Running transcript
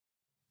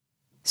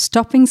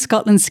Stopping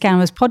Scotland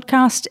Scammers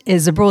podcast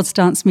is a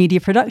Broadstance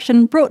media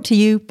production brought to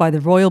you by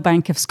the Royal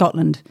Bank of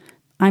Scotland.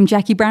 I'm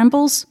Jackie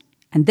Brambles,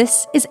 and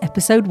this is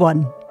episode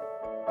 1.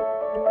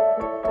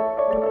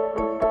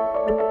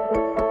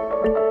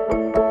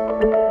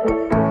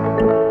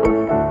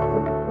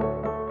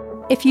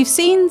 If you've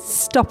seen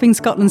Stopping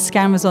Scotland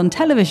Scammers on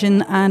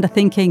television and are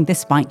thinking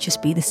this might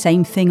just be the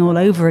same thing all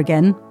over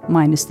again,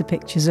 minus the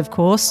pictures of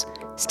course,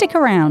 stick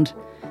around.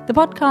 The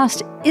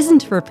podcast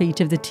isn't a repeat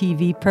of the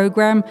TV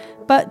programme,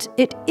 but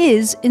it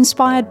is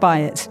inspired by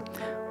it.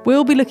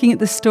 We'll be looking at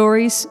the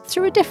stories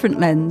through a different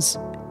lens,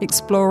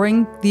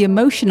 exploring the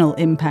emotional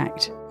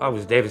impact. I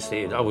was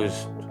devastated. I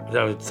was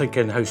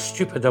thinking how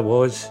stupid I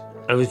was.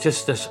 It was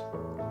just this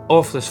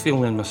awful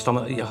feeling in my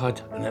stomach that you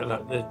had, and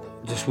it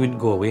just wouldn't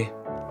go away.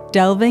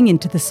 Delving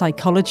into the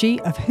psychology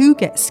of who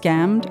gets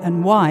scammed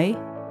and why.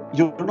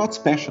 You're not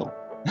special.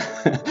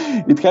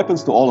 It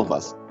happens to all of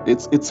us.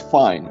 It's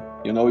fine.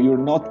 You know, you're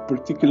not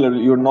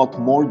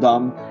more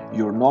dumb,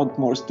 you're not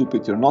more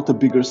stupid, you're not a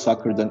bigger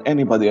sucker than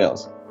anybody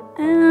else.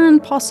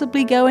 And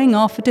possibly going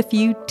off at a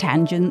few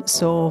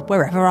tangents or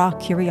wherever our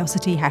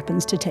curiosity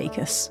happens to take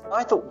us.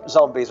 I thought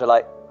zombies were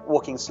like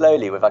walking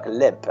slowly with like a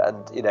limp and,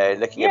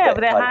 looking a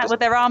bit... with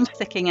their arms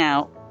sticking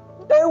out.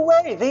 No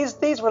way!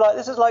 These were like,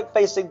 this is like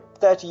facing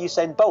 30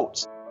 Usain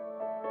Bolts.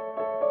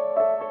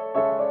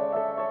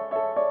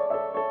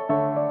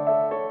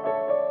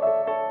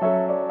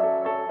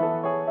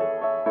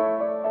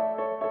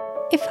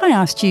 If I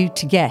asked you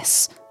to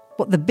guess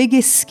what the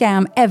biggest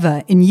scam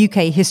ever in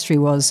UK history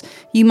was,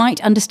 you might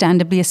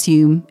understandably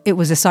assume it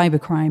was a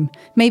cybercrime.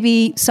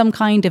 Maybe some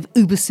kind of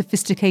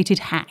uber-sophisticated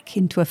hack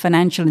into a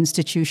financial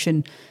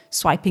institution,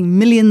 swiping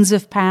millions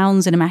of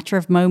pounds in a matter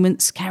of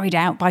moments, carried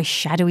out by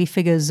shadowy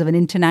figures of an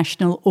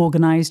international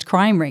organised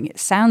crime ring. It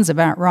sounds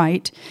about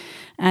right.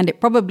 And it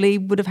probably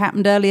would have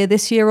happened earlier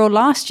this year or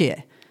last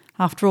year.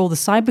 After all, the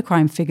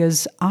cybercrime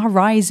figures are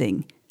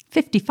rising.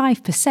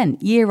 55%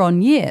 year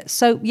on year.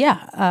 So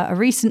a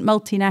recent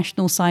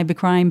multinational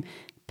cybercrime,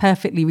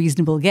 perfectly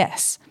reasonable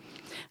guess.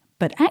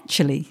 But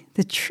actually,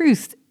 the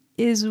truth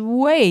is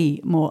way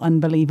more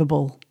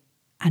unbelievable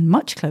and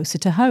much closer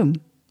to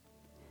home.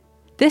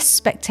 This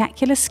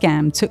spectacular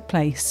scam took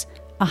place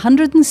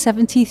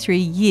 173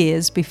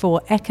 years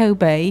before Echo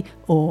Bay,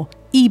 or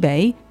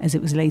eBay as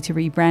it was later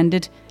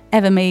rebranded,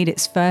 ever made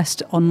its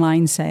first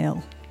online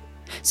sale.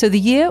 So the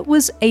year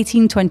was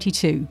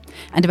 1822,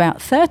 and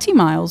about 30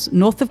 miles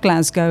north of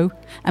Glasgow,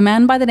 a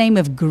man by the name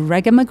of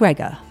Gregor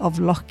MacGregor of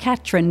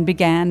Lochcatron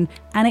began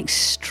an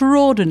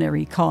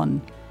extraordinary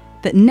con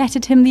that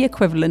netted him the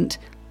equivalent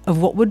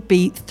of what would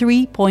be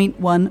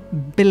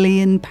 £3.1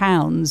 billion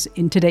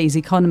in today's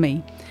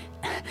economy.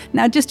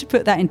 Now, just to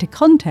put that into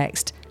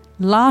context,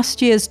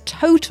 last year's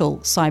total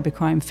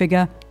cybercrime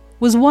figure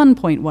was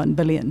 1.1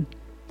 billion.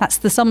 That's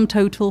the sum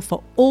total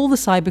for all the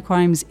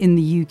cybercrimes in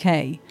the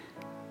UK.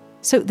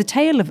 So the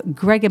tale of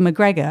Gregor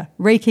MacGregor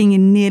raking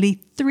in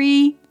nearly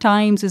 3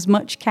 times as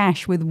much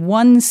cash with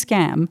one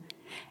scam,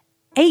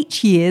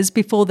 8 years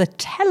before the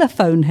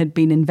telephone had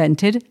been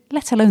invented,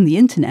 let alone the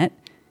internet,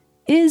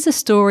 is a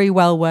story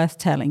well worth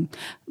telling.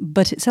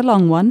 But it's a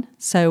long one,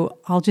 so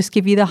I'll just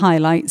give you the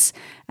highlights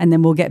and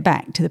then we'll get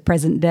back to the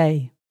present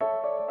day.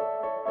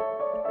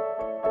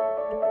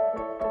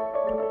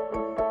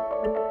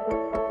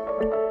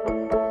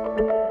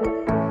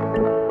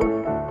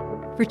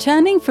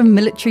 Returning from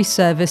military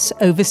service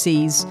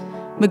overseas,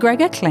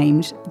 MacGregor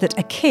claimed that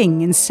a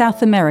king in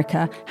South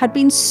America had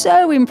been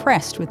so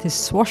impressed with his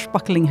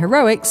swashbuckling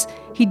heroics,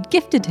 he'd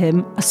gifted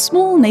him a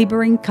small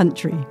neighbouring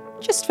country,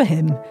 just for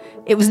him.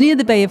 It was near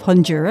the Bay of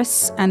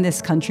Honduras, and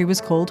this country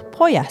was called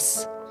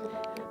Poyas.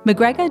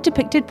 MacGregor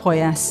depicted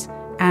Poyas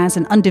as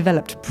an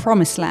undeveloped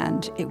promised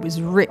land. It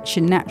was rich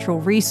in natural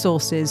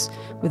resources,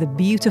 with a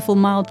beautiful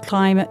mild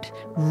climate,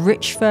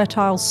 rich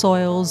fertile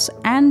soils,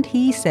 and,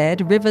 he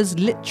said, rivers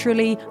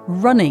literally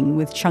running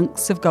with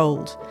chunks of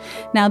gold.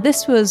 Now,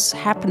 this was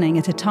happening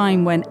at a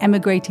time when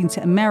emigrating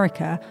to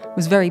America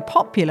was very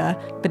popular,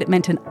 but it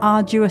meant an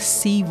arduous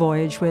sea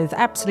voyage with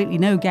absolutely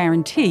no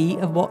guarantee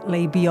of what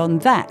lay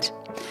beyond that.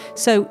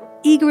 So,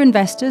 eager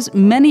investors,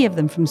 many of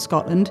them from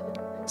Scotland,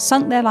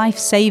 sunk their life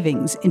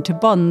savings into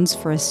bonds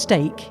for a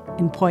stake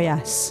in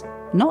Poyas.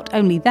 Not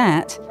only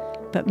that,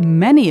 but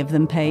many of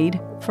them paid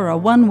for a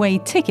one-way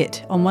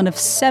ticket on one of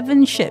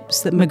 7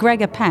 ships that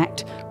MacGregor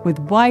packed with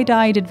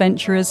wide-eyed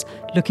adventurers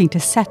looking to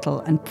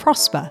settle and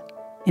prosper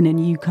in a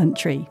new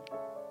country.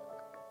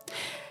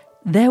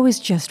 There was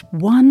just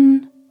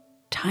one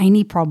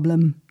tiny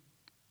problem.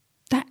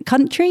 That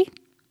country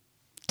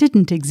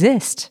didn't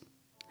exist.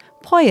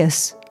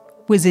 Poyas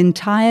was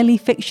entirely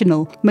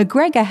fictional.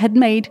 MacGregor had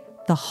made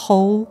the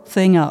whole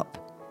thing up.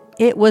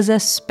 It was a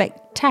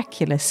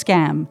spectacular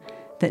scam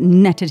that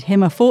netted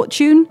him a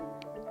fortune,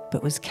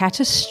 but was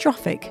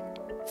catastrophic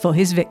for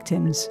his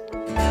victims.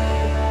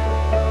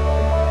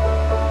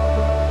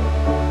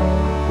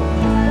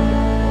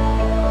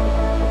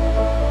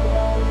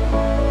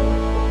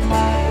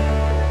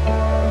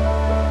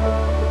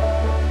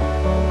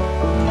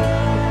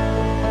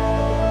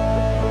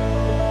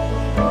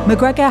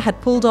 McGregor had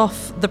pulled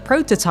off the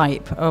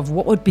prototype of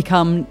what would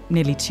become,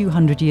 nearly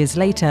 200 years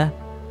later,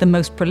 the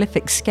most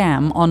prolific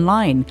scam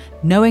online,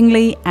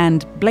 knowingly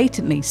and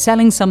blatantly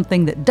selling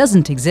something that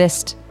doesn't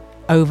exist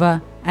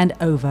over and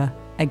over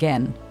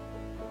again.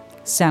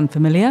 Sound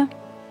familiar?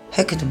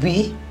 How could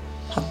we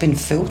have been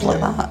fooled like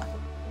that?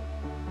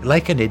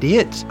 Like an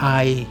idiot,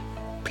 I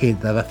paid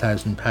them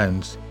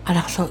 £1,000. And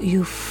I thought,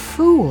 you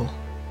fool.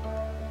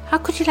 How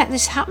could you let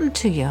this happen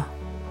to you?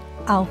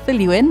 I'll fill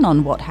you in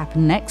on what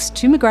happened next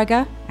to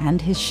McGregor and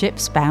his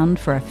ships bound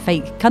for a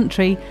fake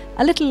country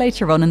a little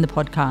later on in the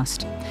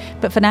podcast.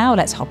 But for now,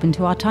 let's hop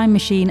into our time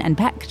machine and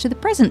back to the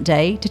present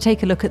day to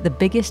take a look at the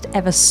biggest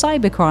ever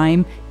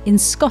cybercrime in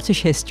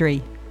Scottish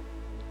history.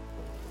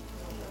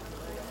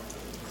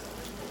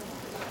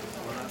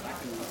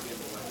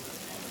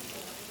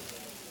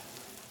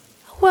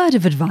 A word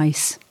of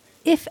advice.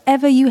 If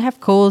ever you have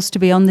cause to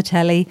be on the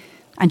telly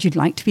and you'd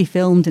like to be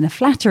filmed in a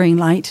flattering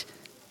light,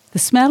 the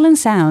smell and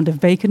sound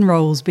of bacon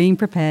rolls being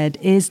prepared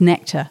is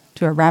nectar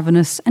to a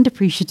ravenous and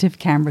appreciative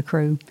camera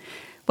crew.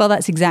 Well,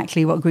 that's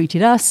exactly what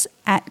greeted us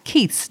at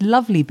Keith's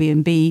lovely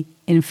B&B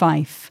in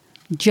Fife.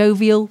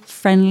 Jovial,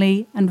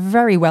 friendly and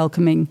very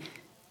welcoming.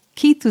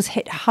 Keith was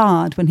hit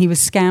hard when he was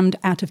scammed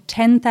out of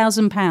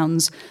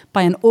 £10,000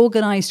 by an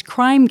organised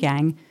crime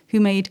gang who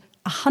made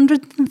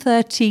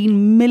 £113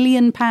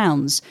 million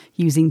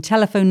using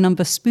telephone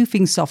number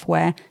spoofing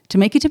software to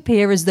make it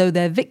appear as though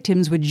their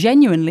victims were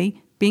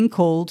genuinely being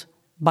called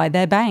by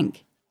their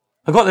bank.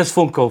 I got this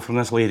phone call from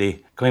this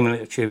lady claiming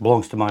that she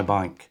belongs to my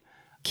bank.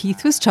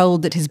 Keith was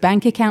told that his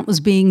bank account was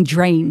being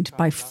drained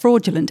by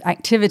fraudulent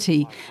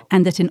activity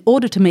and that in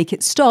order to make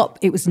it stop,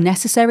 it was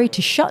necessary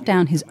to shut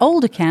down his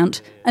old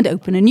account and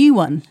open a new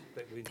one.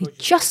 They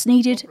just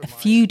needed a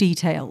few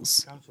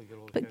details.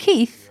 But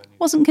Keith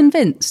wasn't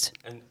convinced.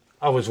 And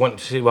I was wanting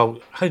to say, well,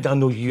 how do I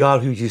know you are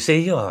who you say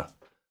you are?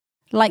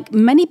 Like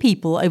many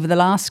people over the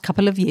last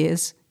couple of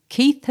years,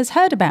 Keith has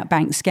heard about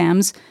bank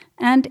scams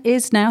and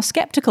is now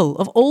sceptical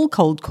of all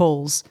cold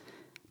calls.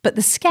 But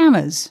the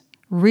scammers,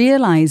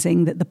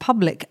 realising that the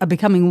public are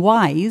becoming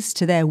wise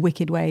to their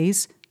wicked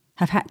ways,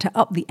 have had to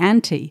up the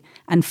ante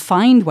and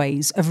find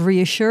ways of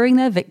reassuring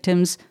their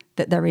victims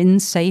that they're in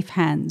safe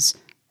hands,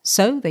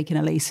 so they can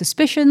allay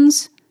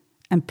suspicions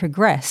and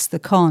progress the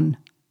con.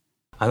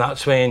 And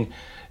that's when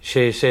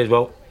she said,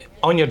 well,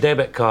 on your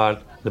debit card,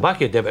 the back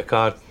of your debit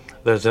card,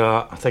 there's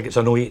I think it's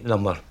an 08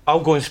 number. I'll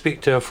go and speak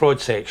to a fraud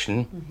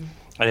section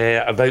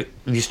about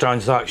these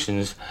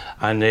transactions,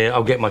 and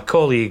I'll get my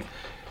colleague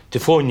to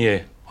phone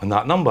you on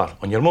that number,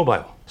 on your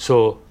mobile.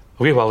 So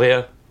a wee while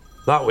later,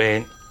 that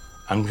went,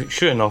 and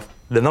sure enough,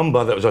 the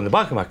number that was on the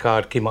back of my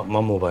card came up on my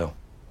mobile.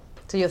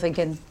 So you're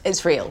thinking,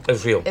 it's real?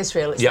 It's real. It's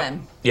real, it's yeah.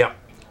 them? Yeah.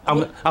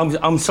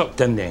 I'm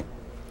sucked in then.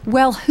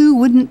 Well, who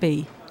wouldn't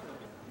be?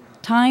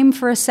 Time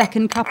for a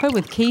second cuppa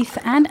with Keith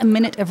and a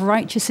minute of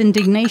righteous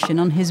indignation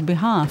on his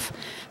behalf.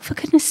 For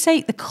goodness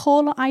sake, the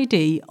caller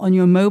ID on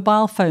your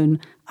mobile phone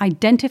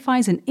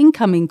identifies an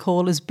incoming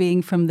call as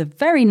being from the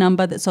very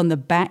number that's on the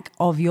back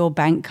of your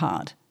bank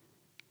card.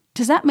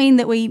 Does that mean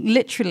that we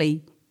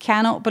literally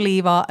cannot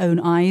believe our own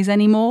eyes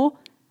anymore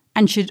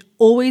and should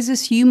always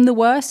assume the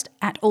worst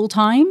at all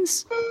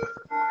times?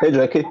 Hey,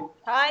 Jackie.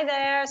 Hi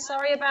there.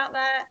 Sorry about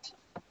that.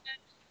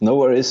 No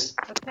worries.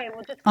 Okay,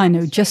 we'll just... I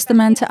know just the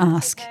man to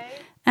ask.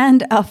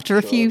 And after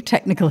a few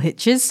technical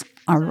hitches,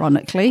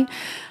 ironically,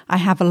 I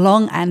have a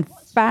long and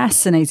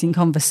fascinating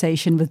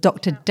conversation with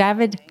Dr.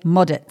 David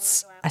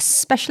Modetz, a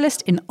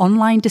specialist in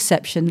online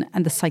deception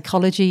and the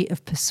psychology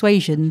of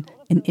persuasion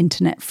in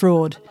internet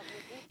fraud.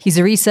 He's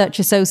a research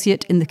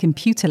associate in the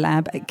computer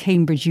lab at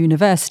Cambridge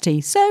University,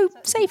 so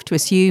safe to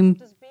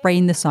assume,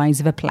 brain the size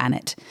of a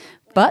planet.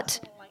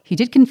 But he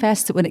did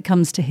confess that when it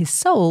comes to his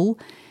soul,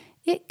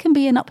 it can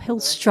be an uphill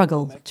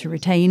struggle to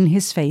retain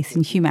his faith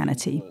in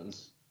humanity.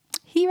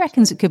 He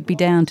reckons it could be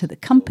down to the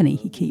company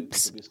he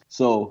keeps.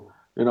 So,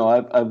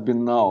 I've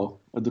been now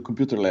at the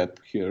computer lab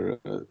here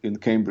in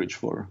Cambridge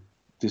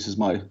this is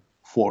my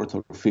 4th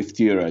or 5th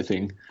year, I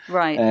think.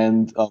 Right.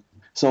 And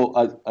so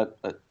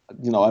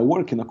I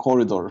work in a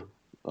corridor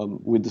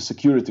with the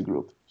security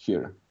group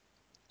here.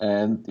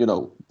 And,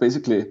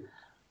 basically,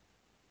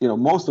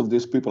 most of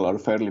these people are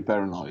fairly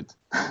paranoid.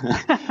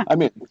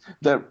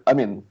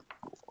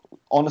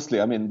 Honestly,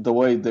 the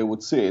way they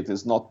would see it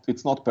is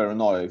it's not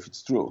paranoia if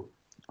it's true,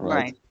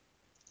 right?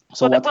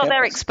 So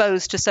they're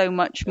exposed to so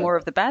much more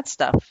of the bad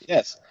stuff.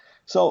 Yes.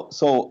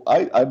 So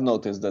I've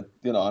noticed that,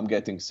 I'm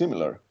getting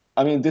similar.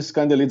 This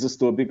kind of leads us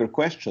to a bigger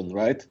question,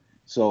 right?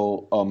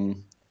 So,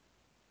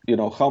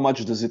 how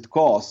much does it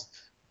cost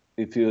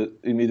if you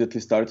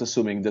immediately start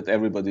assuming that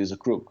everybody is a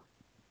crook?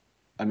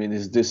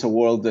 Is this a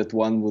world that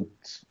one would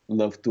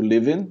love to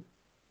live in?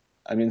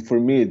 For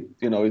me,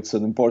 it's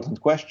an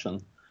important question.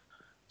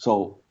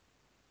 So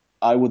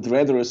I would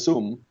rather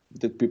assume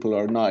that people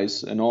are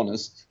nice and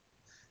honest,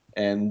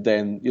 and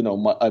then,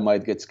 I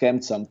might get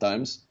scammed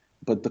sometimes,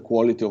 but the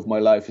quality of my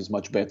life is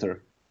much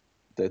better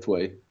that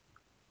way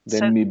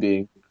than me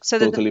being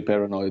totally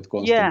paranoid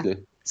constantly. Yeah.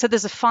 So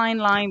there's a fine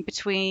line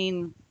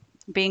between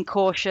being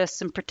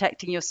cautious and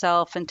protecting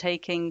yourself and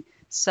taking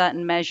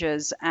certain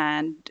measures,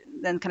 and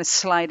then kind of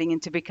sliding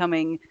into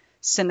becoming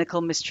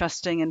cynical,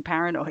 mistrusting, and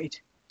paranoid.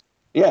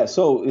 Yeah,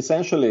 so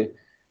essentially,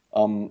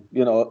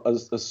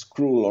 as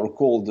cruel or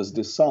cold as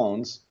this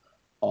sounds,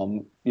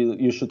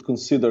 you should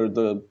consider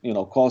the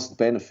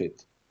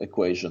cost-benefit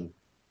equation.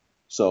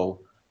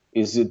 So,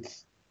 is it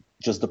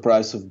just the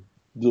price of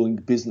doing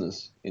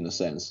business in a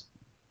sense?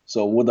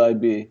 So, would I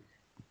be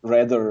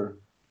rather,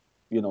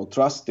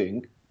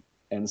 trusting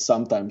and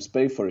sometimes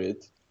pay for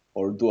it,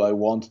 or do I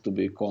want to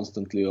be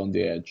constantly on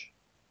the edge?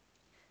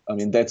 I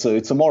mean,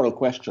 it's a moral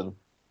question.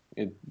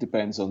 It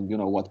depends on,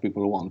 what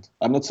people want.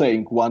 I'm not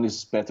saying one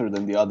is better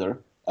than the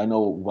other. I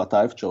know what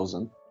I've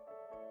chosen.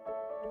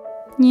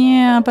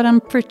 Yeah, but I'm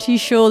pretty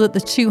sure that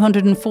the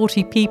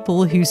 240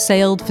 people who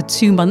sailed for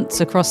 2 months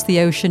across the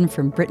ocean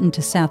from Britain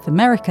to South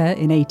America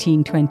in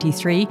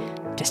 1823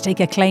 to stake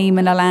a claim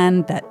in a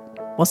land that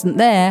wasn't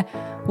there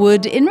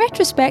would, in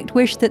retrospect,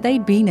 wish that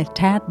they'd been a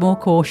tad more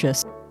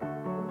cautious.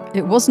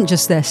 It wasn't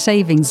just their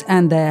savings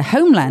and their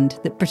homeland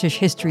that British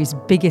history's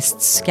biggest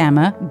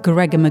scammer,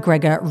 Gregor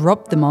MacGregor,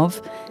 robbed them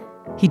of.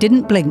 He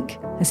didn't blink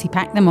as he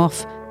packed them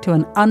off to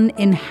an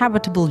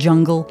uninhabitable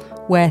jungle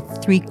where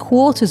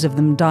 3/4 of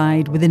them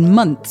died within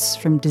months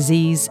from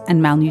disease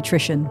and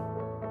malnutrition.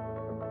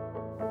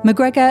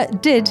 MacGregor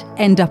did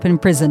end up in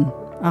prison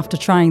after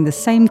trying the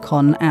same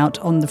con out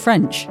on the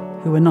French,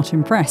 who were not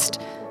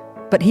impressed.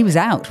 But he was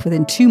out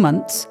within 2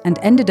 months and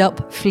ended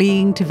up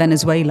fleeing to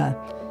Venezuela.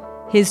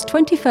 His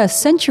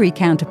 21st century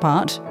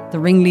counterpart, the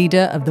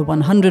ringleader of the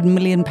 £100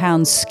 million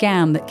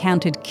scam that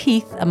counted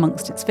Keith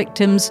amongst its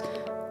victims,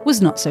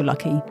 was not so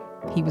lucky.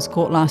 He was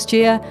caught last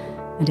year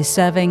and is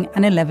serving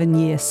an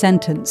 11-year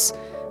sentence.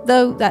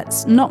 Though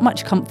that's not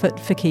much comfort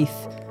for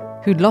Keith,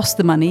 who'd lost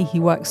the money he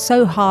worked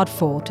so hard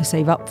for to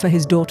save up for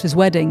his daughter's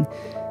wedding.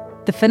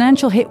 The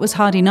financial hit was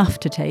hard enough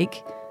to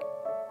take,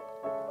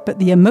 but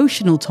the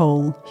emotional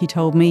toll, he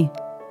told me,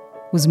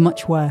 was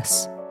much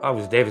worse. I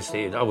was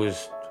devastated. I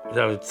was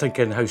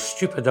thinking how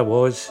stupid I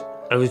was.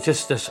 It was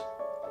just this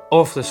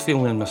awful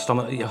feeling in my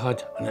stomach that you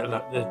had, and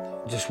it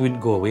just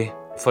wouldn't go away.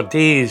 For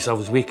days I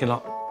was waking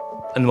up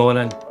in the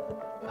morning.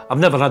 I've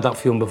never had that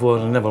feeling before,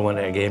 and I never want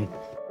it again.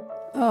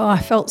 Oh, I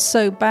felt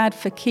so bad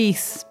for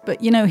Keith,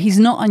 but he's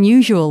not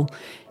unusual.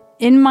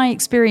 In my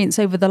experience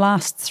over the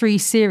last 3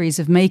 series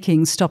of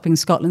making Stopping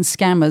Scotland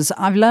Scammers,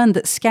 I've learned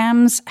that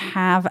scams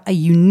have a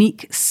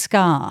unique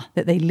scar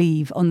that they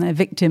leave on their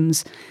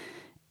victims.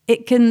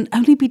 It can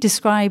only be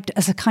described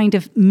as a kind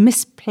of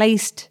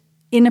misplaced,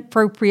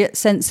 inappropriate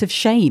sense of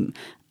shame.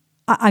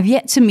 I've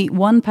yet to meet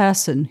one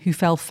person who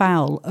fell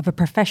foul of a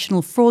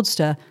professional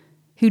fraudster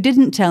who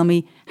didn't tell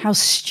me how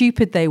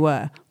stupid they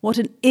were, what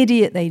an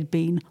idiot they'd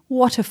been,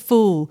 what a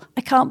fool.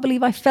 I can't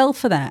believe I fell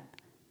for that.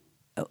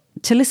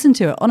 To listen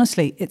to it,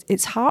 honestly,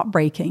 it's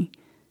heartbreaking.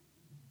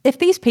 If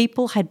these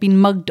people had been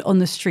mugged on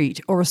the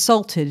street or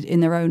assaulted in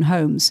their own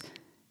homes,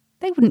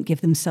 they wouldn't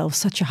give themselves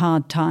such a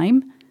hard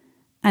time.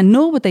 And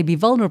nor would they be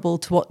vulnerable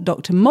to what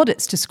Dr.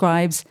 Moditz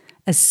describes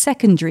as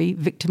secondary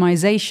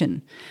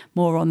victimisation.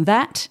 More on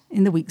that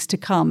in the weeks to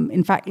come.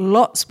 In fact,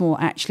 lots more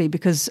actually,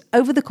 because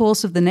over the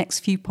course of the next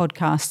few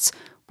podcasts,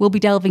 we'll be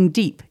delving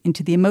deep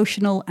into the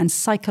emotional and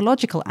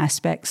psychological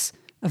aspects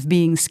of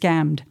being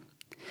scammed.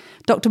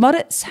 Dr.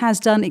 Moditz has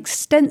done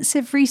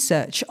extensive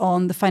research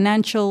on the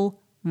financial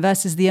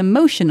versus the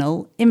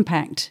emotional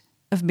impact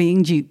of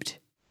being duped.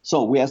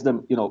 So we asked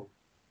them,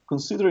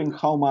 considering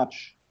how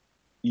much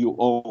you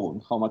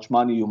own, how much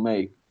money you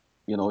make,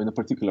 in a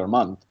particular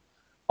month,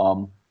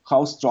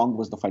 how strong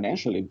was the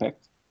financial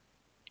impact?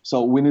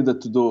 So we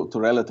needed to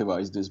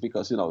relativize this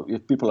because,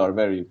 if people are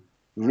very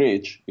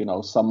rich,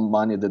 some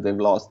money that they've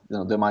lost,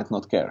 they might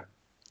not care.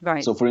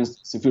 Right. So for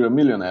instance, if you're a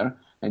millionaire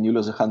and you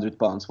lose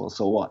 £100, well,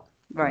 so what?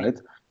 Right.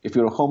 If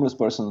you're a homeless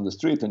person on the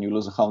street and you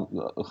lose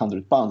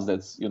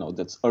 £100,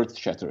 that's earth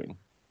shattering.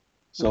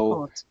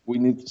 So we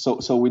need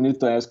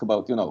to ask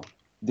about,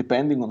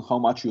 depending on how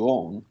much you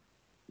own,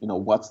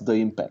 what's the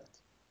impact?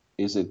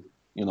 Is it,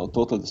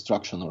 total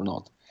destruction or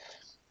not?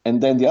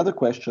 And then the other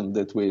question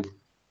that we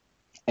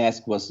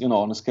asked was,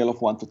 on a scale of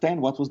 1 to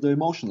 10, what was the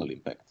emotional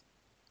impact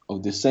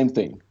of this same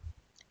thing?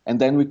 And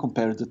then we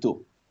compared the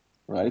two,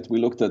 right? We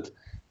looked at,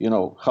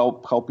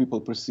 how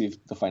people perceived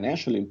the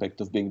financial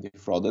impact of being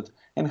defrauded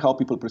and how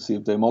people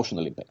perceived the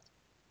emotional impact,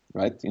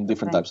 right? In 9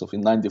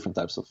 different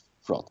types of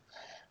fraud.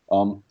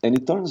 And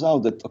it turns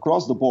out that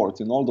across the board,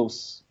 in all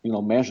those,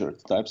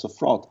 measured types of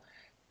fraud,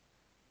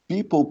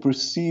 people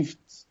perceived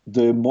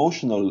the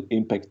emotional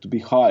impact to be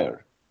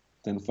higher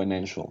than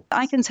financial.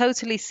 I can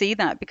totally see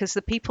that because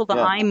the people that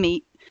I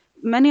meet,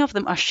 many of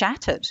them are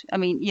shattered. I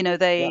mean,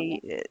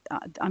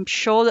 I'm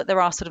sure that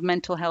there are sort of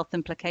mental health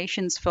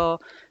implications for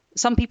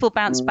some people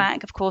bounce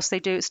back. Of course they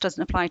do. It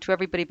doesn't apply to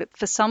everybody. But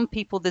for some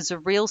people, there's a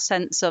real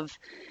sense of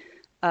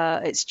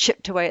it's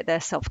chipped away at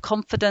their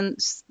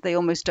self-confidence. They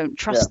almost don't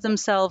trust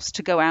themselves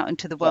to go out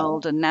into the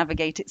world and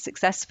navigate it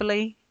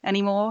successfully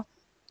anymore.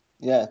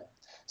 Yeah.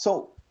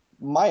 So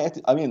I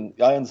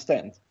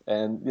understand.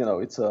 And,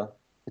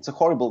 it's It's a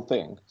horrible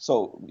thing.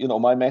 So,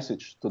 my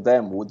message to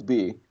them would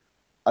be,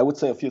 I would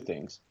say a few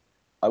things.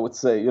 I would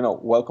say,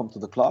 welcome to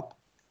the club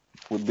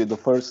would be the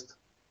first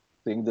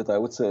thing that I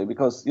would say,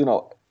 because,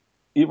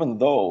 even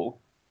though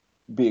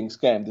being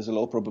scammed is a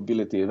low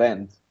probability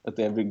event at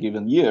every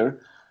given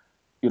year,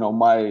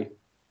 I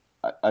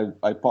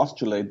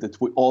postulate that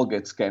we all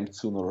get scammed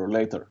sooner or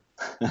later.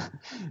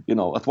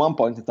 At one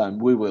point in time,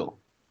 we will.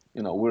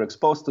 We're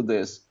exposed to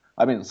this.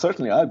 I mean,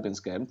 certainly I've been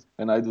scammed,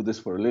 and I do this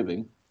for a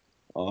living.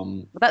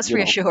 Well, that's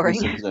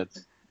reassuring.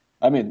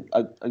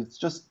 It's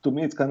just, to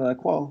me, it's kind of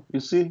like, well, you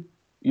see,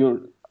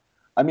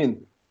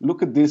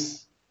 look at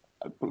this.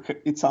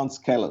 It sounds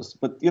callous,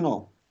 but,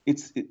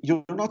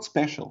 you're not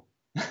special.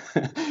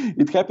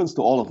 It happens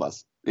to all of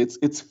us.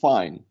 It's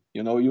fine.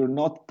 You're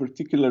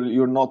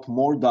not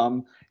more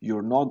dumb.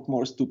 You're not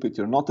more stupid.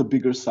 You're not a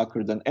bigger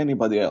sucker than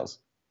anybody else.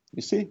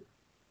 You see?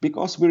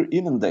 Because we're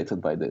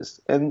inundated by this.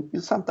 And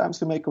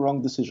sometimes you make a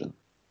wrong decision.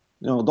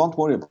 Don't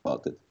worry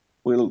about it.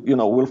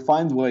 We'll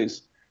find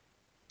ways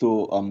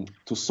to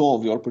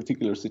solve your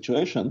particular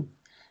situation,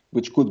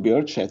 which could be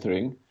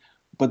earth-shattering.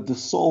 But the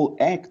sole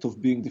act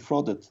of being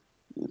defrauded,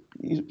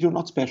 you're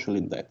not special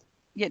in that.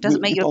 Yeah, it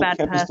doesn't make you a bad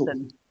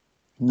person.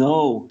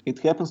 No, it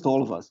happens to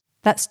all of us.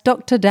 That's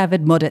Dr.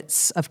 David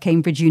Moditz of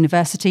Cambridge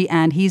University,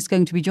 and he's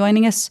going to be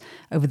joining us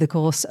over the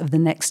course of the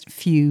next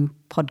few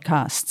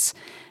podcasts.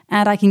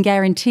 And I can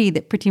guarantee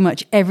that pretty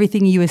much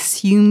everything you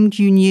assumed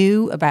you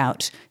knew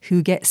about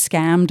who gets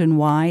scammed and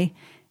why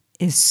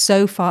is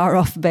so far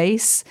off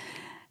base.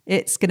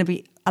 It's going to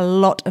be a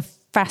lot of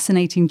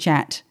fascinating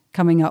chat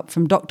coming up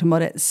from Dr.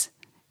 Moditz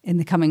in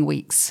the coming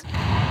weeks.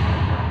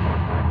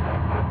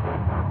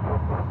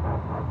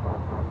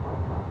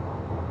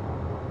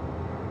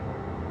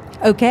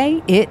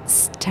 Okay,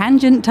 it's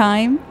tangent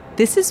time.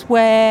 This is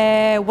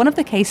where one of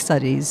the case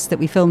studies that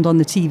we filmed on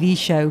the TV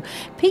show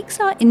piques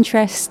our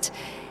interest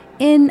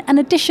in an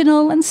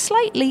additional and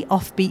slightly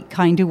offbeat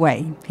kind of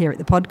way here at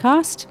the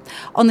podcast.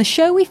 On the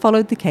show, we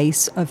followed the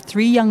case of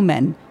 3 young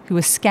men who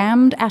were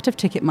scammed out of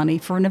ticket money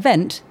for an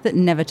event that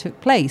never took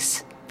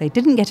place. They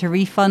didn't get a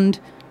refund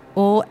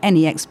or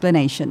any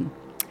explanation.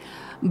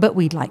 But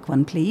we'd like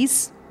one,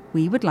 please.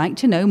 We would like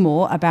to know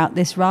more about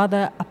this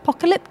rather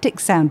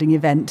apocalyptic-sounding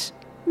event.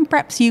 And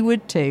perhaps you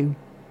would too.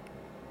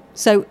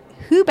 So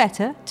who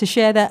better to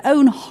share their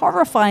own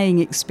horrifying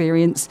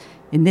experience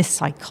in this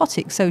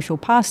psychotic social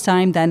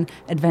pastime than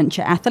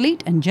adventure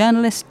athlete and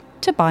journalist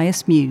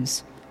Tobias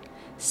Muse?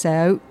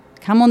 So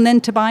come on then,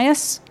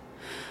 Tobias.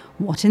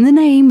 What in the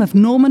name of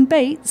Norman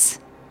Bates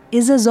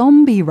is a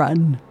zombie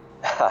run?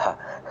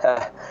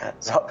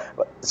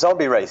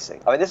 Zombie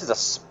racing. I mean, this is a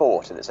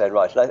sport in its own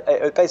right. And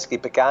it basically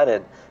began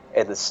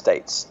in the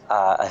States,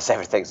 as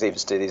everything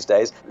seems to these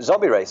days.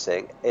 Zombie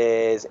racing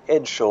is,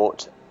 in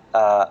short,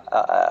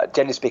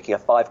 generally speaking, a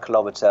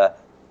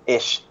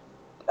 5-kilometer-ish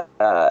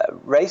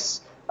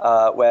race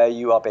where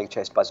you are being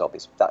chased by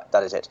zombies.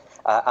 That is it.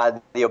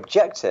 And the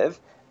objective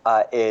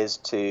is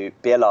to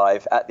be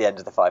alive at the end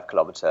of the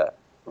 5-kilometer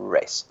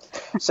race.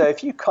 So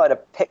if you kind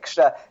of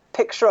picture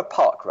a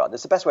park run,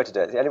 it's the best way to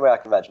do it, the only way I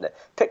can imagine it.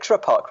 Picture a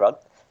park run.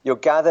 You're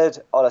gathered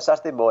on a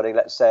Saturday morning,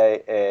 let's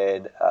say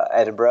in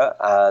Edinburgh,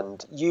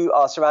 and you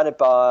are surrounded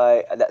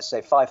by, let's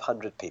say,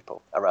 500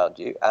 people around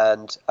you.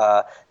 And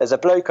there's a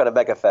bloke on a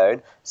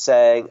megaphone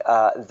saying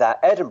that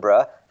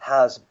Edinburgh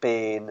has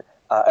been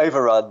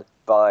overrun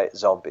by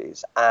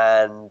zombies.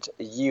 And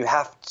you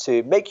have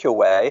to make your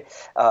way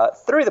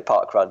through the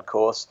parkrun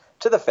course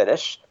to the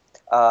finish,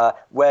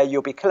 where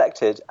you'll be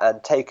collected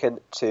and taken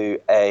to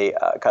a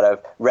kind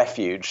of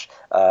refuge,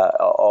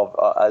 of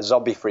a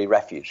zombie-free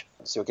refuge.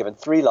 So you're given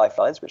 3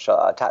 lifelines, which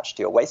are attached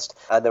to your waist,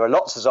 and there are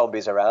lots of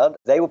zombies around.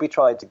 They will be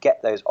trying to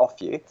get those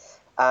off you.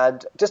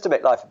 And just to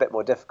make life a bit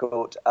more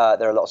difficult,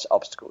 there are lots of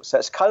obstacles. So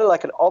it's kind of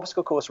like an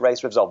obstacle course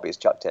race with zombies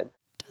chucked in.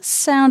 Does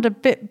sound a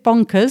bit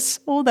bonkers,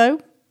 although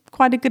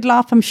quite a good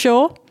laugh, I'm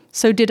sure.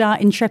 So did our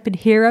intrepid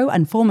hero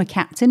and former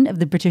captain of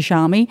the British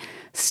Army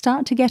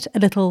start to get a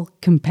little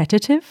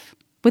competitive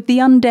with the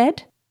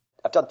undead?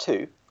 I've done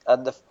 2,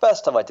 and the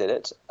first time I did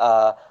it,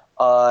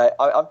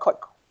 I'm quite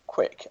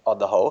quick on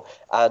the whole,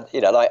 and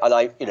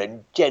I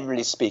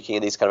generally speaking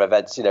in these kind of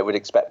events, would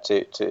expect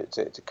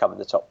to come in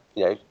the top,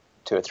 2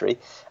 or 3,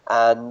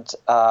 and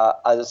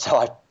so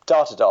I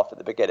darted off at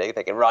the beginning,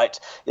 thinking, right,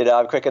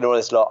 I'm quick in all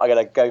this lot, I'm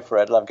going to go for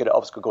it, and I'm good at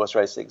obstacle course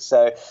racing.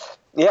 So,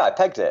 yeah, I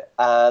pegged it,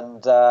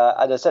 and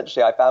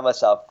essentially I found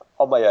myself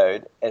on my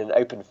own in an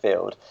open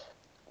field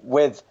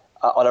with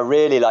on a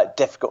really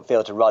difficult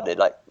field to run in,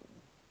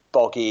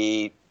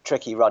 boggy,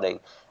 tricky running,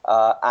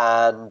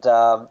 and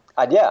I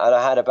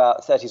had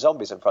about 30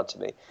 zombies in front of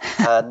me,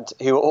 and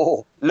who were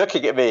all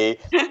looking at me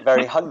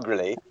very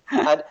hungrily,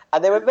 and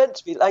they were meant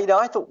to be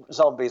I thought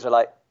zombies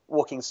were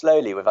walking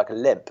slowly with a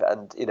limp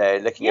and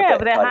looking a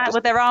bit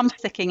with their arms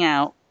sticking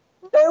out.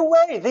 No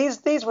way.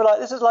 These were like,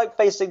 this is like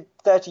facing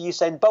 30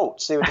 Usain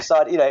Bolts who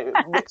decided,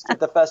 mixed with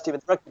the first team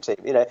in the rugby team.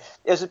 It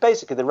was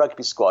basically the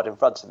rugby squad in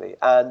front of me,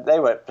 and they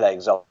weren't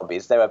playing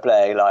zombies. They were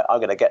playing like, I'm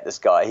going to get this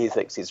guy. He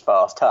thinks he's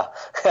fast.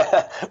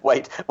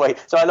 Wait.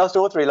 So I lost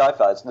all 3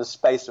 lifelines in the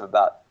space of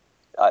about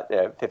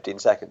 15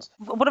 seconds.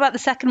 What about the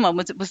second one?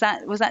 Did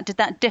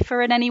that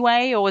differ in any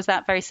way, or was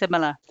that very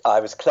similar? I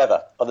was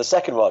clever. On the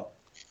second one,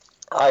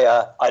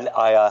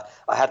 I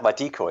had my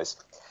decoys.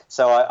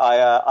 So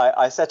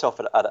I set off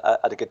at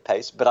a good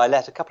pace, but I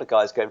let a couple of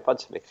guys go in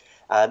front of me,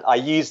 and I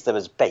used them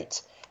as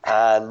bait.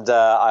 And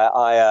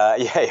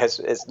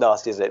it's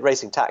nasty, isn't it?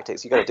 Racing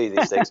tactics, you've got to do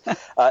these things.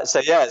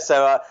 So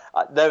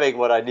knowing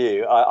what I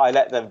knew, I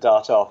let them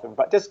dart off,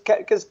 just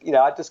because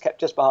I just kept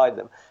just behind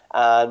them.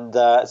 And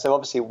so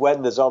obviously,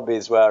 when the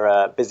zombies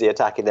were busy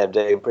attacking them,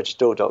 doing British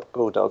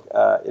Bulldog,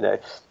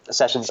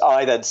 sessions,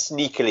 I then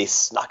sneakily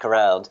snuck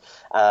around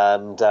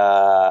and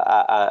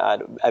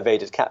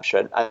evaded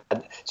capture.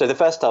 And so the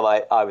first time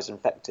I was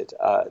infected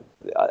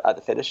at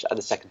the finish, and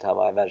the second time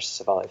I managed to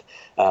survive,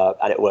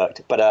 and it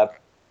worked. But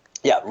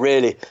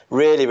really,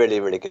 really,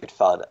 really, really good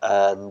fun,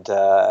 and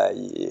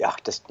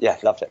loved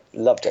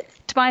it.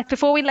 Tobias,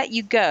 before we let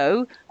you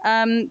go,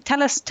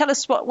 tell us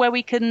where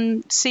we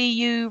can see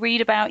you,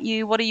 read about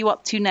you. What are you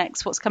up to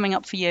next? What's coming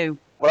up for you?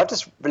 Well, I've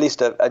just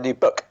released a new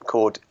book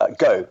called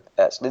Go.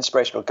 It's an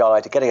inspirational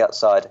guide to getting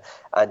outside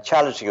and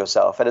challenging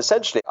yourself. And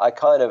essentially, I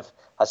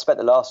spent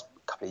the last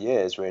couple of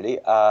years really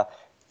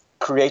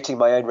creating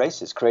my own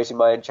races, creating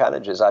my own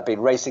challenges. I've been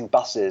racing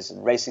buses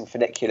and racing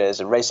funiculars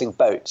and racing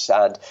boats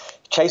and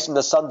chasing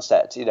the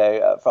sunset,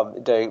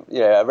 from doing,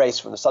 a race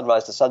from the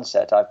sunrise to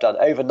sunset. I've done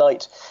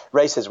overnight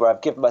races where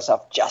I've given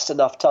myself just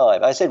enough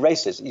time. I say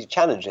races,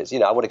 challenges,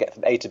 I want to get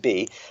from A to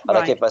B, and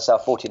I give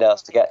myself 14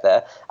 hours to get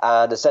there.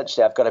 And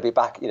essentially I've got to be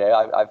back,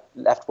 I've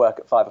left work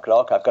at 5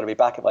 o'clock. I've got to be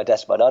back at my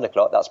desk by 9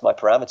 o'clock. That's my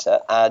parameter.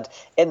 And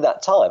in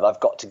that time,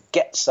 I've got to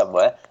get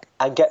somewhere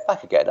and get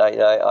back again.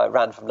 I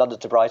ran from London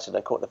to Brighton.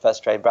 I caught the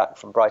first train back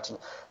from Brighton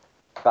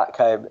back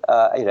home,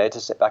 to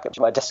sit back at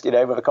my desk, with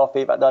a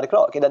coffee about 9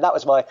 o'clock. That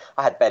was I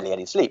had barely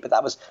any sleep, but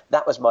that was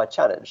my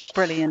challenge.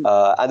 Brilliant.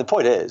 And the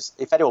point is,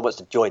 if anyone wants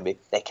to join me,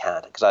 they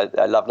can, because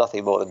I love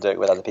nothing more than doing it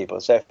with other people.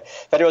 So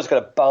if anyone's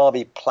got a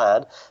balmy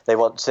plan they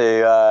want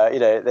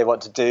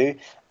to do,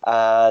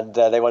 and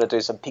they want to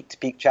do some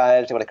peak-to-peak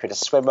challenge, they want to create a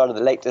swim run in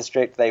the Lake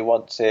District, they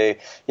want to,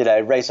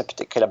 race a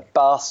particular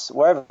bus,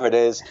 wherever it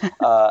is,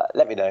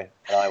 let me know,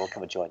 and I will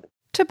come and join them.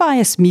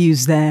 Tobias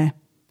Muse there.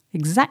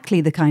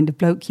 Exactly the kind of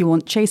bloke you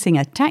want chasing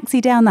a taxi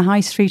down the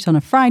high street on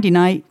a Friday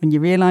night when you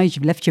realise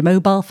you've left your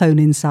mobile phone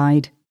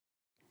inside.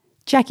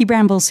 Jackie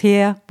Brambles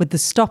here with the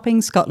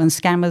Stopping Scotland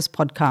Scammers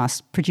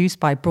podcast, produced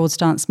by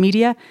Broadstance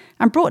Media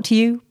and brought to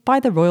you by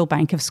the Royal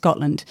Bank of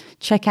Scotland.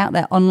 Check out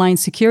their online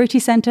security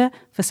centre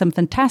for some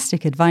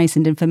fantastic advice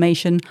and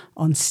information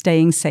on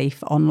staying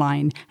safe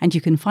online. And you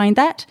can find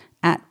that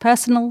at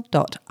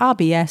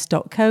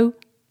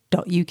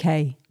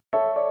personal.rbs.co.uk.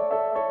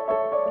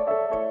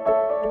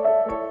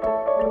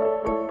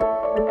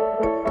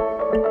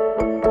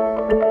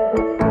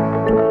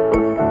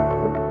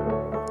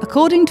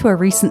 According to a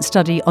recent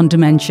study on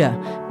dementia,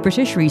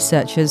 British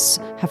researchers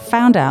have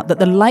found out that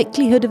the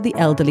likelihood of the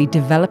elderly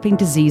developing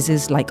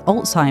diseases like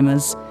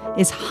Alzheimer's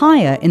is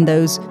higher in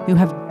those who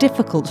have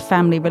difficult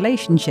family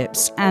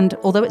relationships, and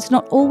although it's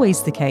not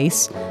always the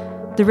case,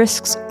 the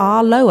risks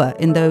are lower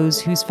in those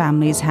whose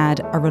families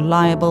had a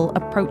reliable,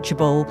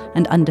 approachable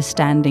and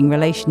understanding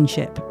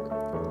relationship.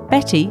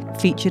 Betty,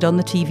 featured on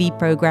the TV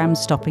programme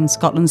Stopping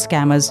Scotland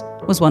Scammers,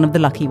 was one of the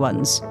lucky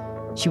ones.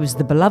 She was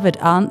the beloved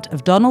aunt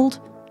of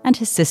Donald and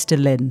his sister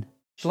Lynn.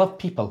 She loved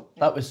people.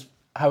 That was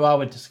how I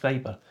would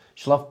describe her.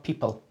 She loved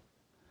people.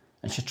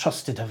 And she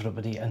trusted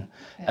everybody, and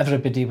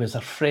everybody was her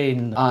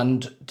friend.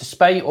 And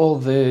despite all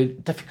the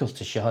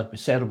difficulties she had with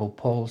cerebral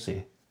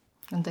palsy.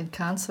 And then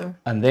cancer.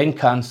 And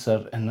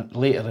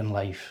later in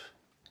life.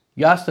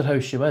 You asked her how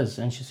she was,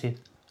 and she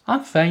said,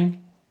 I'm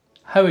fine.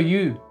 How are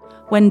you?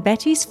 When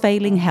Betty's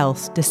failing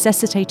health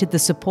necessitated the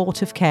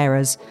support of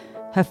carers,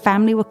 her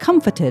family were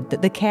comforted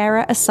that the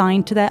carer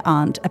assigned to their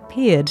aunt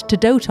appeared to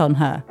dote on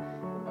her.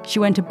 She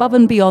went above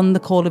and beyond the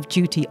call of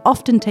duty,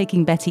 often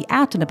taking Betty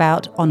out and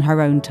about on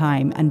her own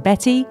time, and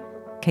Betty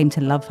came to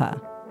love her.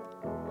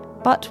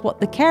 But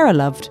what the carer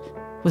loved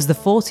was the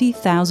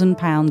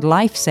 £40,000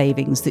 life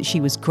savings that she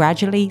was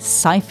gradually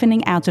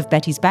siphoning out of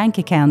Betty's bank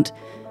account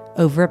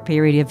over a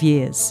period of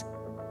years.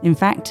 In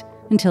fact,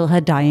 until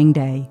her dying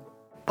day.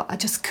 But I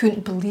just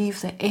couldn't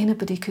believe that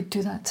anybody could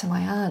do that to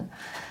my aunt.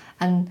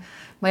 And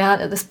my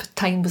aunt at this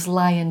time was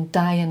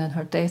dying in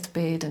her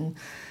deathbed, and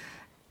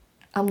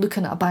I'm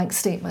looking at a bank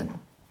statement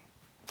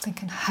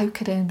thinking, how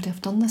could anybody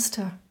have done this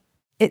to her?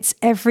 It's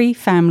every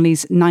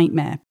family's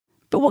nightmare.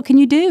 But what can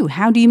you do?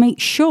 How do you make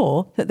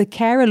sure that the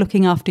carer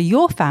looking after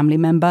your family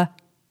member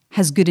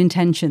has good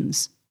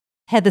intentions?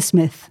 Heather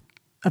Smith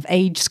of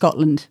Age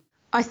Scotland.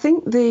 I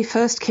think the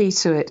first key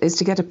to it is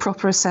to get a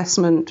proper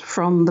assessment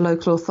from the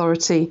local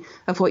authority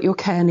of what your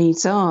care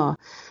needs are.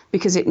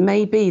 because it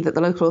may be that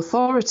the local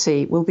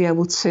authority will be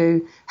able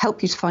to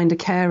help you to find a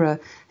carer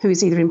who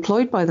is either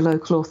employed by the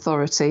local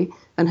authority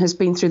and has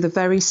been through the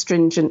very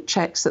stringent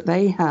checks that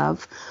they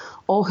have,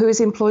 or who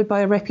is employed by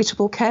a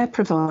reputable care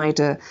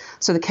provider.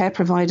 So the care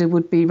provider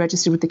would be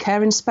registered with the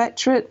Care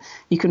Inspectorate.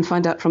 You can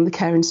find out from the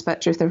Care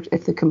Inspector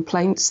if the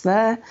complaint's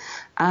there.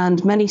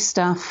 And many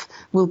staff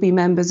will be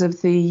members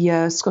of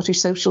the Scottish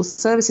Social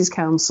Services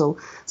Council,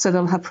 so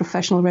they'll have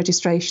professional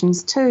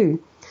registrations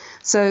too.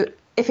 So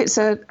if it's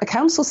a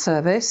council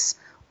service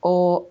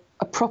or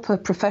a proper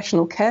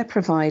professional care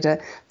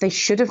provider, they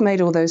should have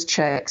made all those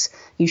checks.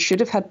 You should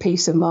have had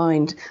peace of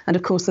mind. And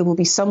of course, there will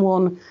be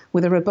someone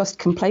with a robust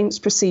complaints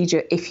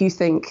procedure if you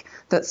think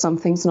that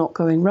something's not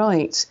going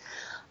right.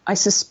 I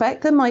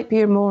suspect there might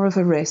be more of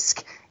a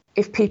risk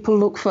if people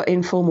look for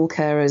informal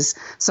carers,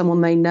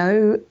 someone they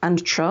know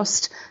and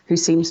trust, who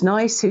seems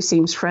nice, who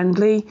seems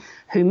friendly,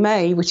 who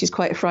may, which is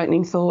quite a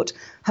frightening thought,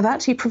 have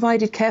actually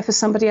provided care for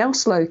somebody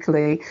else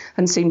locally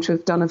and seem to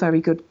have done a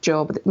very good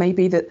job. It may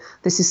be that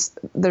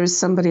there is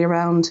somebody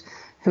around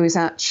who is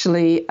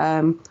actually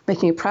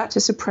making a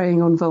practice of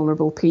preying on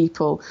vulnerable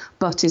people,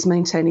 but is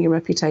maintaining a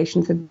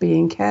reputation for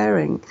being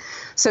caring.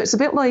 So it's a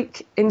bit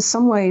like, in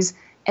some ways,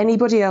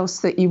 anybody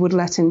else that you would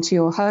let into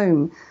your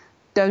home.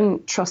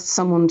 Don't trust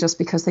someone just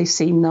because they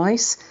seem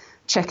nice.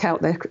 Check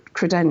out their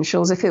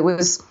credentials. If it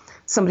was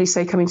somebody,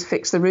 say, coming to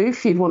fix the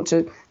roof, you'd want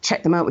to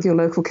check them out with your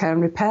local care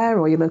and repair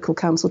or your local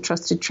council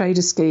trusted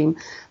trader scheme.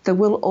 There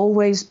will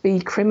always be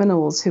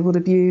criminals who will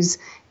abuse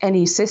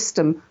any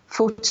system.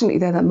 Fortunately,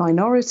 they're the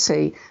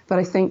minority, but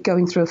I think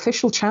going through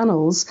official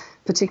channels,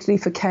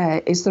 particularly for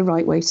care, is the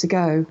right way to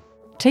go.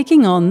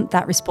 Taking on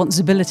that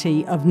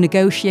responsibility of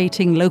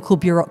negotiating local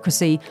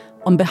bureaucracy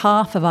on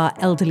behalf of our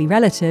elderly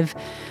relative,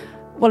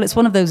 well, it's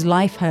one of those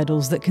life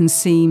hurdles that can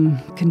seem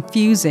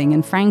confusing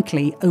and,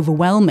 frankly,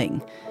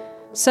 overwhelming.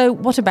 So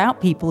what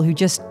about people who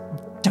just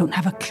don't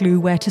have a clue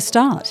where to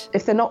start?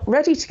 If they're not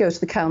ready to go to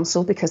the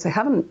council because they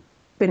haven't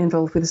been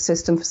involved with the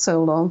system for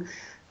so long,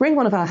 ring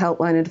one of our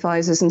helpline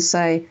advisors and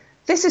say,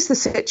 this is the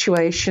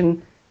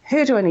situation,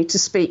 who do I need to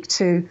speak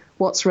to,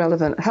 what's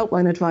relevant? A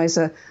helpline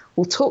advisor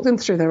will talk them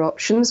through their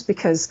options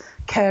because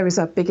care is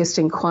our biggest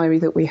inquiry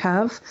that we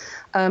have.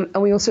 And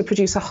we also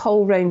produce a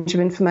whole range of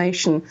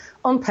information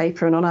on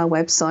paper and on our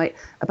website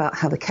about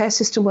how the care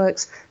system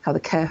works, how the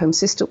care home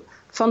system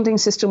funding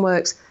system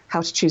works,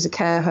 how to choose a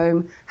care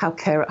home, how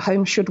care at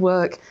home should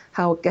work,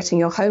 how getting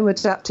your home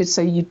adapted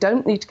so you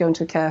don't need to go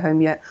into a care home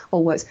yet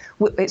all works.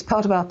 It's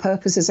part of our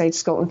purpose as Age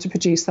Scotland to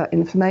produce that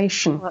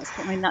information. Well,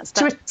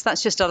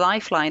 that's just a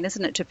lifeline,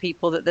 isn't it, to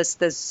people, that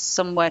there's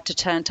somewhere to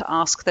turn to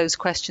ask those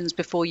questions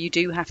before you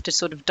do have to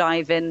sort of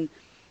dive in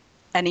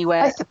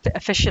anywhere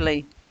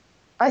officially.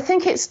 I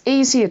think it's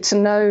easier to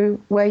know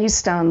where you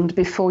stand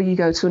before you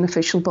go to an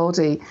official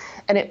body.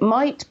 And it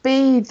might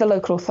be the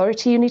local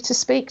authority you need to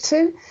speak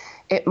to.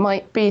 It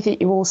might be that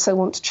you also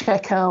want to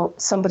check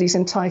out somebody's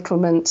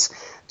entitlement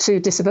to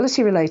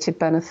disability-related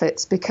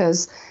benefits,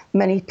 because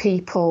many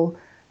people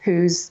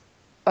who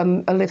are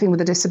living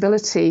with a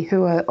disability,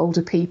 who are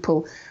older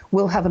people,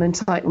 will have an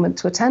entitlement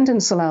to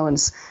attendance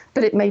allowance.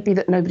 But it may be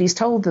that nobody's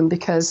told them,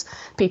 because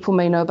people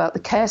may know about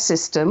the care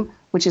system,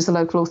 which is the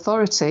local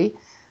authority,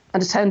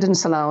 and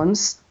attendance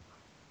allowance,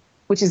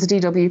 which is the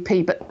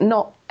DWP, but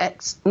not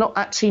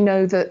actually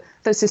know that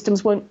those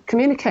systems won't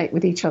communicate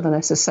with each other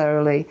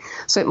necessarily.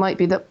 So it might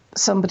be that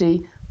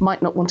somebody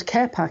might not want a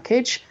care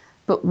package,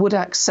 but would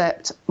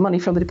accept money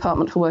from the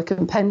Department for Work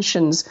and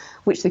Pensions,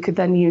 which they could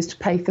then use to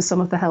pay for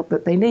some of the help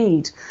that they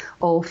need,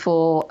 or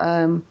for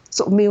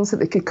sort of meals that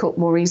they could cook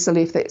more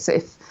easily if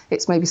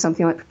it's maybe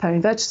something like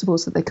preparing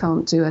vegetables that they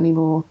can't do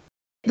anymore.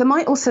 There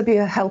might also be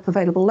a help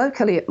available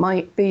locally. It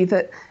might be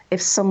that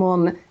if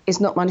someone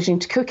is not managing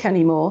to cook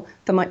anymore,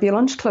 there might be a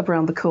lunch club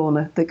around the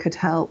corner that could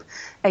help.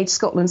 Age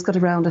Scotland's got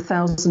around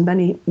 1,000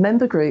 many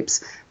member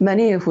groups,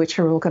 many of which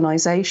are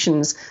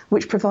organisations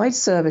which provide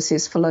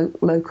services for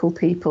local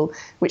people,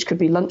 which could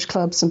be lunch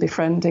clubs and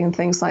befriending and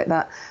things like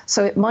that.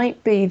 So it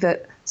might be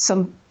that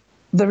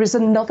there is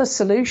another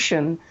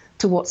solution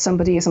to what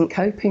somebody isn't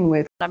coping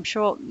with. I'm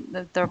sure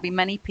there'll be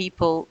many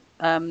people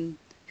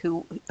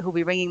who will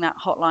be ringing that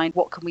hotline.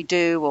 What can we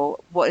do, or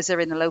what is there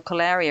in the local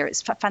area?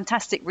 It's a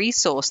fantastic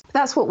resource.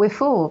 That's what we're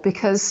for,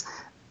 because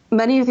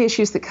many of the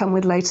issues that come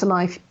with later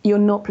life you're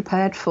not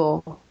prepared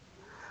for,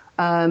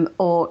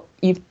 or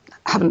you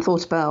haven't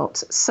thought about.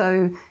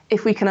 So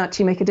if we can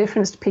actually make a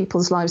difference to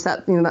people's lives,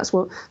 that's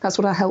what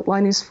our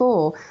helpline is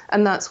for,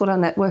 and that's what our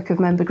network of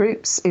member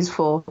groups is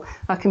for.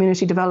 Our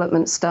community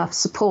development staff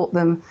support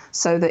them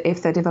so that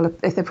if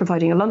they're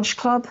providing a lunch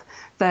club,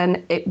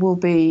 then it will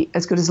be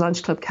as good as a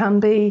lunch club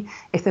can be.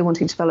 If they're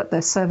wanting to develop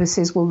their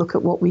services, we'll look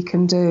at what we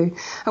can do,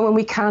 and when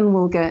we can,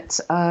 we'll get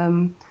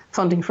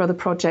funding for other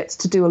projects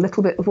to do a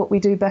little bit of what we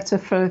do better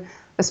for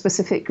a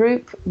specific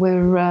group.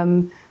 We're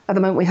at the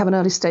moment, we have an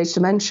early stage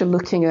dementia,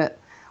 looking at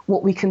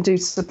what we can do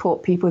to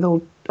support people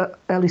with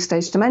early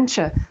stage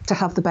dementia to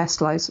have the best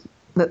lives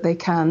that they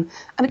can.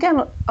 And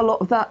again, a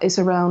lot of that is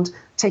around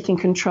taking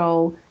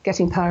control,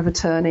 getting power of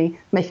attorney,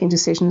 making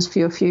decisions for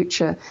your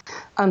future.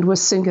 And we're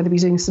soon going to be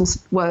doing some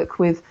work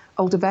with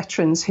older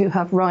veterans who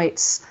have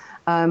rights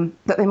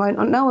that they might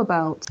not know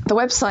about. The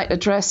website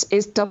address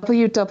is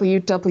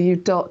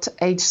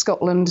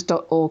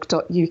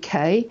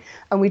www.agescotland.org.uk,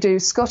 and we do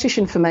Scottish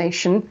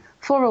information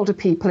for older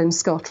people in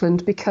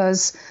Scotland,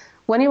 because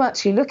when you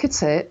actually look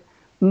at it,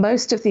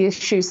 most of the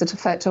issues that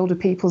affect older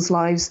people's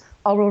lives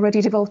are already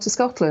devolved to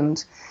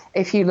Scotland.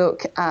 If you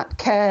look at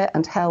care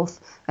and health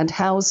and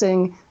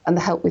housing and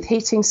the help with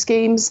heating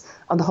schemes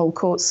and the whole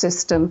court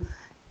system,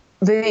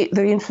 the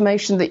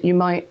information that you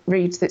might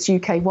read that's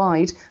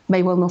UK-wide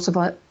may well not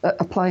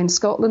apply in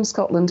Scotland.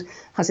 Scotland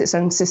has its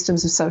own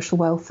systems of social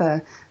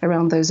welfare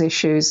around those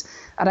issues.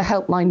 And a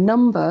helpline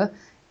number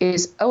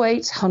is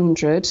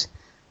 0800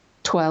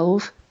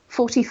 12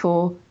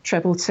 44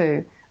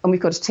 222. And we've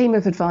got a team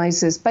of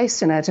advisors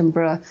based in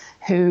Edinburgh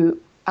who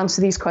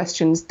answer these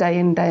questions day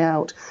in, day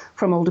out,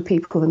 from older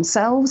people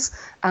themselves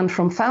and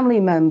from family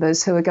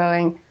members who are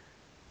going,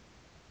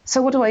 so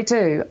what do I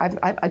do?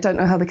 I don't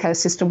know how the care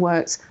system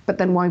works, but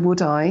then why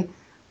would I?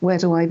 Where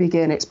do I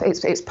begin? It's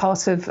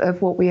part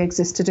of what we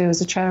exist to do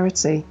as a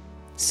charity.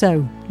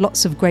 So,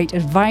 lots of great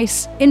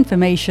advice,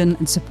 information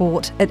and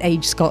support at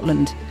Age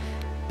Scotland.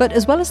 But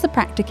as well as the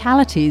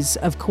practicalities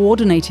of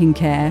coordinating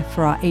care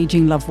for our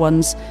ageing loved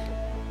ones,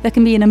 there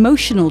can be an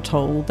emotional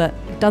toll that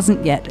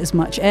doesn't get as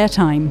much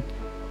airtime.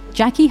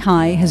 Jackie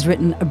High has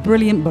written a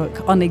brilliant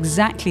book on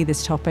exactly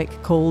this topic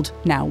called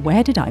Now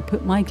Where Did I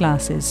Put My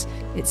Glasses?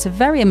 It's a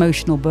very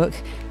emotional book,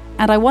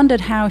 and I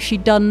wondered how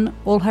she'd done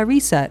all her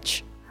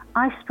research.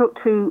 I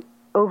spoke to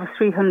over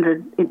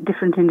 300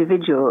 different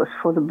individuals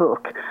for the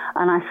book,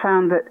 and I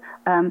found that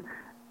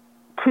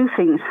two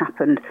things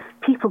happened.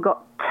 People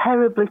got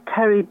terribly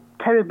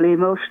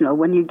emotional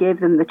when you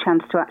gave them the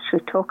chance to actually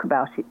talk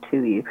about it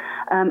to you.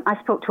 I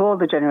spoke to all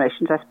the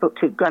generations. I spoke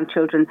to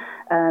grandchildren,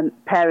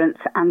 parents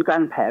and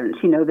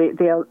grandparents, you know,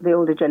 the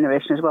older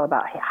generation as well,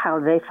 about how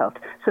they felt.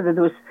 So that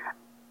there was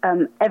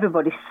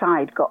everybody's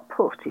side got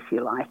put, if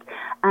you like.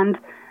 And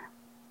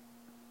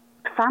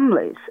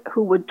families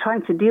who were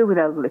trying to deal with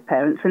elderly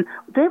parents, and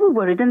they were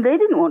worried, and they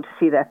didn't want to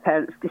see their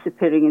parents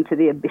disappearing into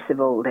the abyss of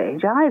old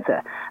age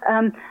either.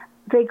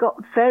 They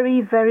got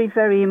very, very,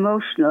 very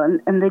emotional,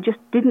 and they just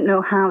didn't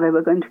know how they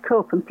were going to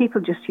cope. And people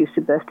just used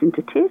to burst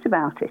into tears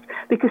about it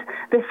because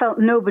they felt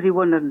nobody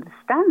would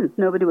understand.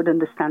 Nobody would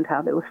understand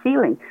how they were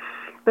feeling.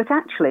 But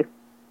actually,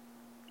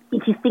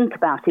 if you think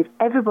about it,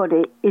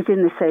 everybody is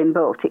in the same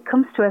boat. It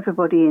comes to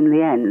everybody in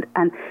the end.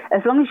 And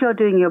as long as you're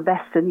doing your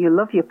best and you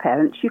love your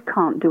parents, you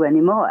can't do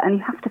any more. And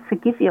you have to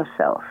forgive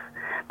yourself.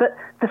 But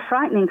the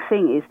frightening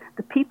thing is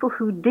the people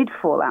who did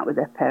fall out with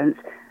their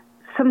parents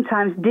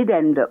sometimes did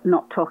end up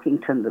not talking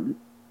to them,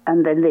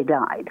 and then they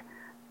died.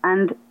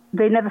 And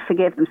they never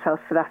forgave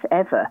themselves for that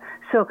ever.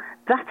 So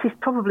that is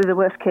probably the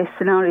worst case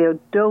scenario.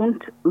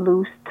 Don't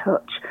lose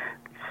touch.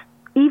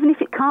 Even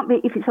if it can't be,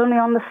 if it's only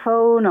on the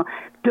phone, or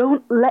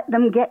don't let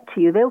them get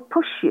to you. They'll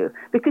push you,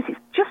 because it's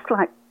just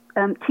like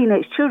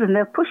teenage children.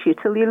 They'll push you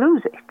till you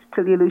lose it,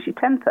 till you lose your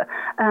temper.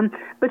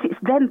 But it's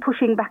them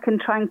pushing back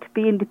and trying to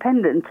be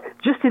independent,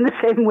 just in the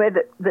same way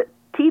that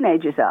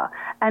teenagers are.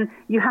 And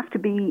you have to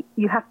be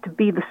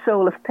the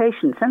soul of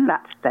patience, and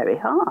that's very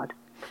hard.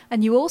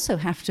 And you also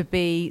have to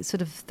be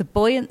sort of the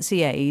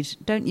buoyancy aid,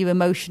 don't you,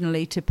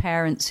 emotionally, to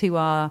parents who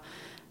are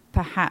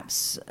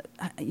perhaps,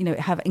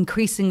 have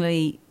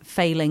increasingly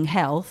failing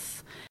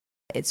health.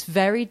 It's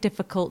very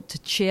difficult to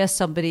cheer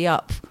somebody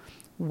up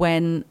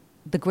when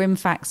the grim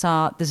facts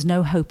are there's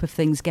no hope of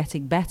things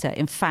getting better.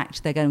 In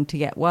fact, they're going to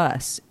get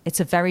worse. It's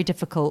a very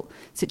difficult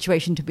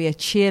situation to be a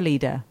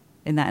cheerleader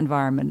in that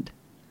environment.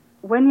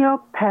 When your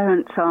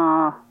parents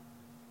are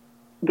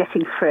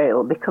getting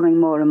frail, becoming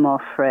more and more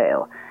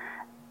frail,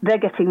 they're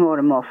getting more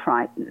and more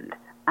frightened,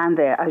 and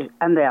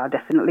they are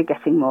definitely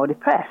getting more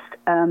depressed.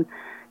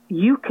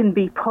 You can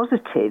be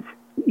positive.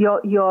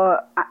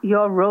 Your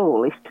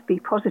role is to be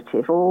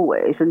positive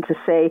always, and to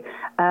say,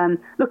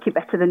 look, you're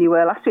better than you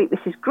were last week.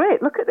 This is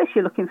great. Look at this.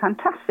 You're looking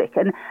fantastic.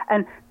 And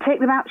take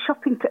them out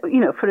shopping,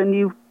 for a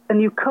new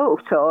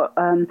coat, or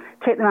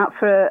take them out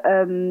for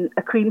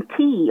a cream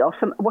tea, or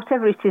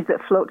whatever it is that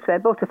floats their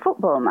boat, a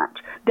football match,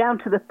 down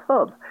to the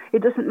pub.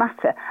 It doesn't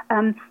matter.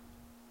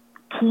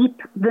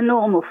 Keep the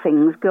normal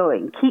things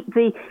going. Keep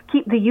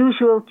the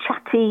usual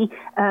chatty,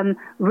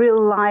 real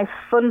life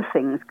fun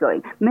things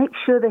going. Make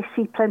sure they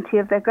see plenty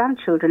of their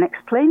grandchildren.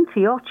 Explain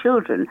to your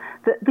children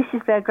that this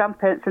is their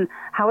grandparents, and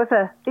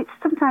however, it's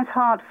sometimes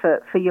hard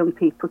for young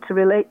people to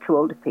relate to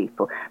older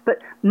people,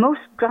 but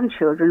most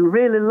grandchildren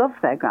really love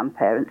their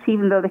grandparents,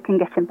 even though they can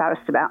get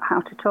embarrassed about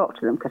how to talk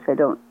to them because they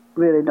don't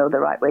really know the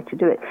right way to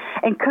do it.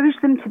 Encourage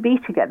them to be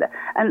together.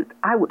 And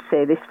I would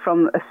say this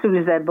from as soon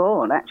as they're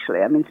born, actually.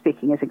 I mean,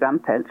 speaking as a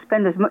grandparent,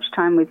 spend as much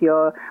time with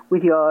your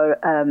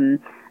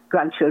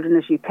grandchildren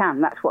as you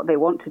can. That's what they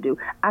want to do.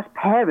 As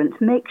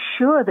parents, make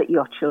sure that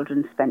your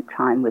children spend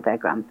time with their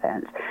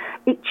grandparents.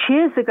 It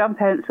cheers the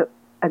grandparents up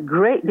a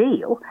great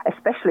deal,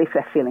 especially if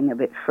they're feeling a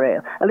bit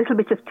frail. A little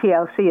bit of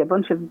TLC, a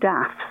bunch of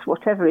daffs,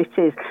 whatever it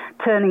is,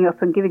 turning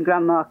up and giving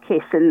Grandma a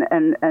kiss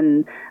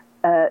and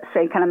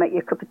saying, can I make you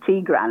a cup of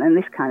tea, Gran, and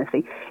this kind of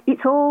thing.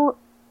 It's all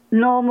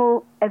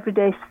normal,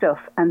 everyday stuff,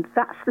 and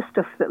that's the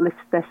stuff that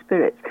lifts their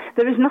spirits.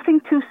 There is nothing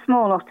too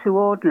small or too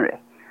ordinary.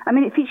 I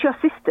mean, if it's your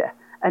sister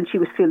and she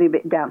was feeling a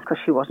bit down because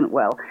she wasn't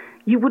well,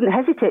 you wouldn't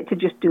hesitate to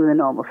just do the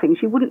normal things.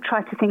 You wouldn't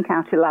try to think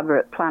out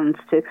elaborate plans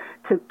to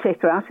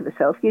take her out of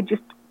herself. You'd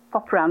just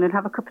pop around and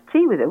have a cup of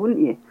tea with her, wouldn't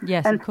you?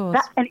 Yes, and of course.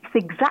 And it's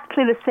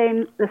exactly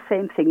the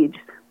same thing. You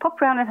just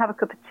pop around and have a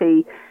cup of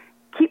tea,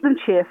 keep them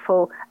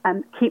cheerful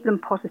and keep them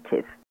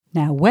positive.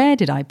 Now, where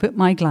did I put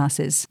my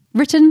glasses?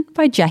 Written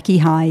by Jackie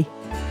High.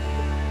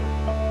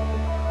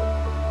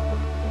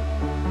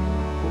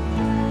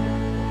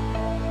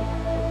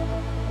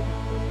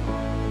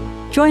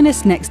 Join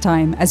us next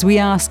time as we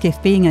ask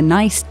if being a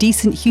nice,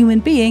 decent human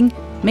being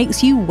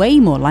makes you way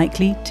more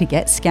likely to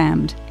get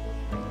scammed.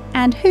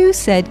 And who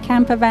said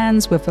camper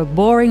vans were for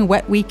boring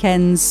wet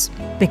weekends,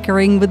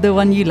 bickering with the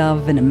one you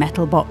love in a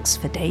metal box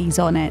for days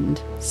on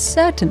end?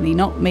 Certainly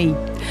not me.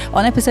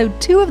 On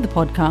episode 2 of the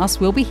podcast,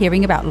 we'll be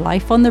hearing about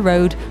life on the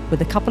road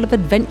with a couple of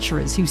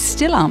adventurers who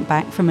still aren't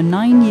back from a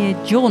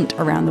 9-year jaunt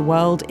around the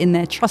world in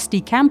their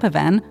trusty camper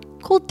van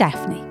called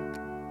Daphne.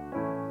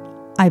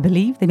 I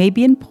believe they may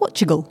be in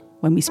Portugal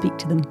when we speak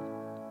to them.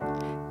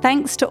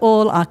 Thanks to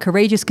all our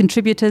courageous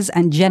contributors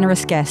and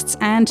generous guests,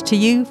 and to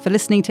you for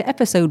listening to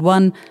episode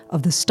 1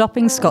 of the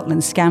Stopping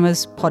Scotland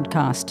Scammers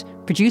podcast,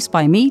 produced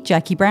by me,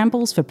 Jackie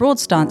Brambles, for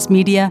Broadstance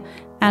Media,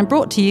 and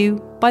brought to you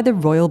by the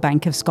Royal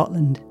Bank of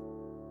Scotland.